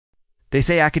They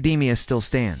say academia still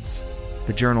stands.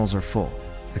 The journals are full.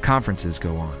 The conferences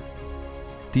go on.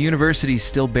 The universities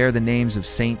still bear the names of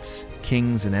saints,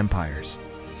 kings, and empires.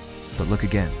 But look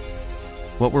again.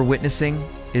 What we're witnessing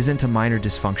isn't a minor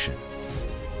dysfunction.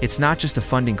 It's not just a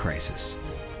funding crisis.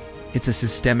 It's a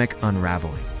systemic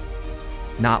unraveling.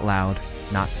 Not loud,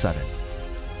 not sudden,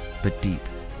 but deep.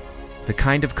 The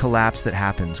kind of collapse that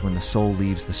happens when the soul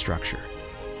leaves the structure.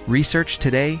 Research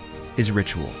today is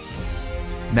ritual.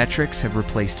 Metrics have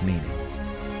replaced meaning.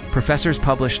 Professors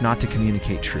publish not to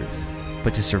communicate truth,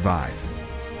 but to survive,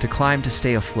 to climb to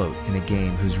stay afloat in a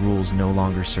game whose rules no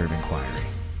longer serve inquiry.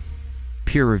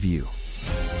 Peer review.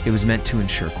 It was meant to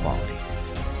ensure quality.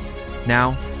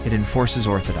 Now, it enforces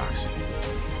orthodoxy.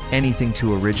 Anything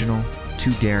too original,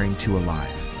 too daring, too alive,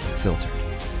 filtered.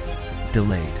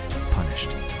 Delayed, punished.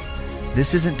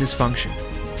 This isn't dysfunction.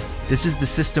 This is the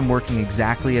system working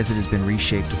exactly as it has been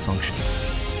reshaped to function.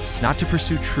 Not to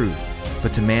pursue truth,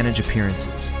 but to manage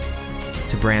appearances,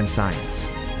 to brand science,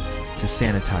 to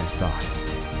sanitize thought,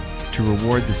 to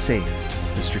reward the safe,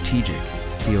 the strategic,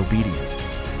 the obedient,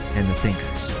 and the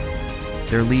thinkers.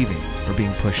 They're leaving or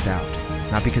being pushed out,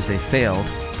 not because they failed,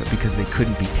 but because they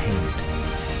couldn't be tamed.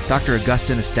 Dr.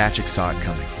 Agustín Ostachuk saw it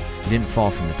coming. He didn't fall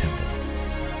from the temple.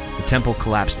 The temple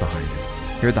collapsed behind him.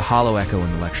 He heard the hollow echo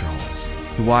in the lecture halls.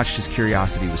 He watched as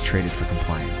curiosity was traded for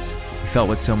compliance. He felt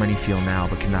what so many feel now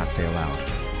but cannot say aloud.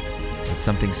 That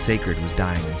something sacred was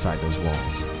dying inside those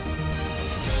walls.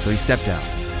 So he stepped out,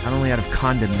 not only out of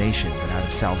condemnation, but out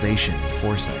of salvation and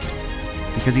foresight.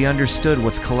 Because he understood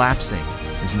what's collapsing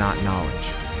is not knowledge.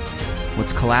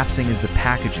 What's collapsing is the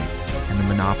packaging and the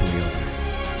monopoly over it.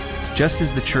 Just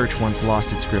as the church once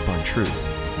lost its grip on truth,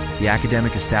 the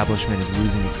academic establishment is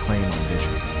losing its claim on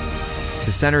vision.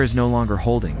 The center is no longer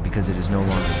holding because it is no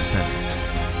longer the center.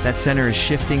 That center is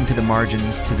shifting to the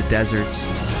margins, to the deserts,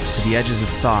 to the edges of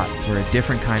thought where a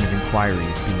different kind of inquiry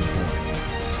is being born.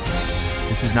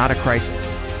 This is not a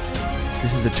crisis.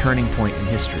 This is a turning point in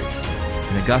history,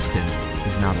 and Agustín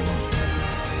is not alone.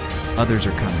 Others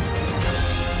are coming.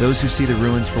 Those who see the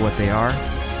ruins for what they are,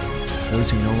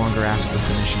 those who no longer ask for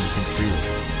permission to think freely.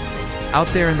 Out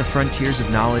there in the frontiers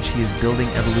of knowledge, he is building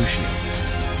evolution,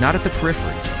 not at the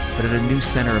periphery, but at a new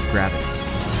center of gravity.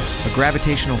 A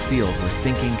gravitational field where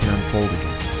thinking can unfold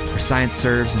again, where science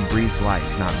serves and breathes life,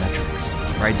 not metrics,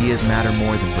 where ideas matter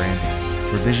more than branding,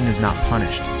 where vision is not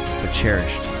punished, but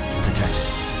cherished and protected.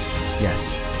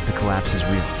 Yes, the collapse is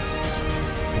real,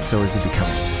 but so is the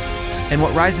becoming. And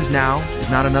what rises now is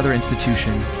not another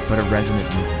institution, but a resonant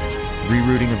movement,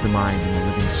 rerouting of the mind in the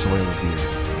living soil of the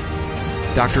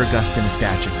earth. Dr. Agustín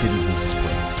Ostachuk didn't lose his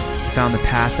place. He found the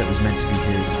path that was meant to be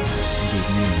his and gave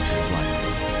meaning to his life.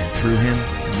 And through him, a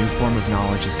new form of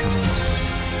knowledge is coming into being.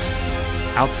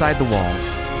 Outside the walls,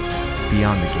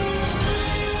 beyond the gates,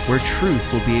 where truth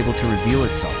will be able to reveal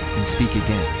itself and speak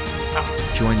again.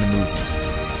 Join the movement.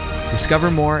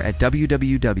 Discover more at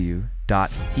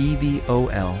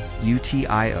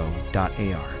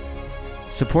www.evolutio.ar.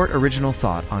 Support Original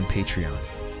Thought on Patreon.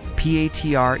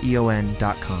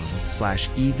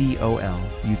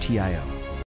 patreon.com/evolutio.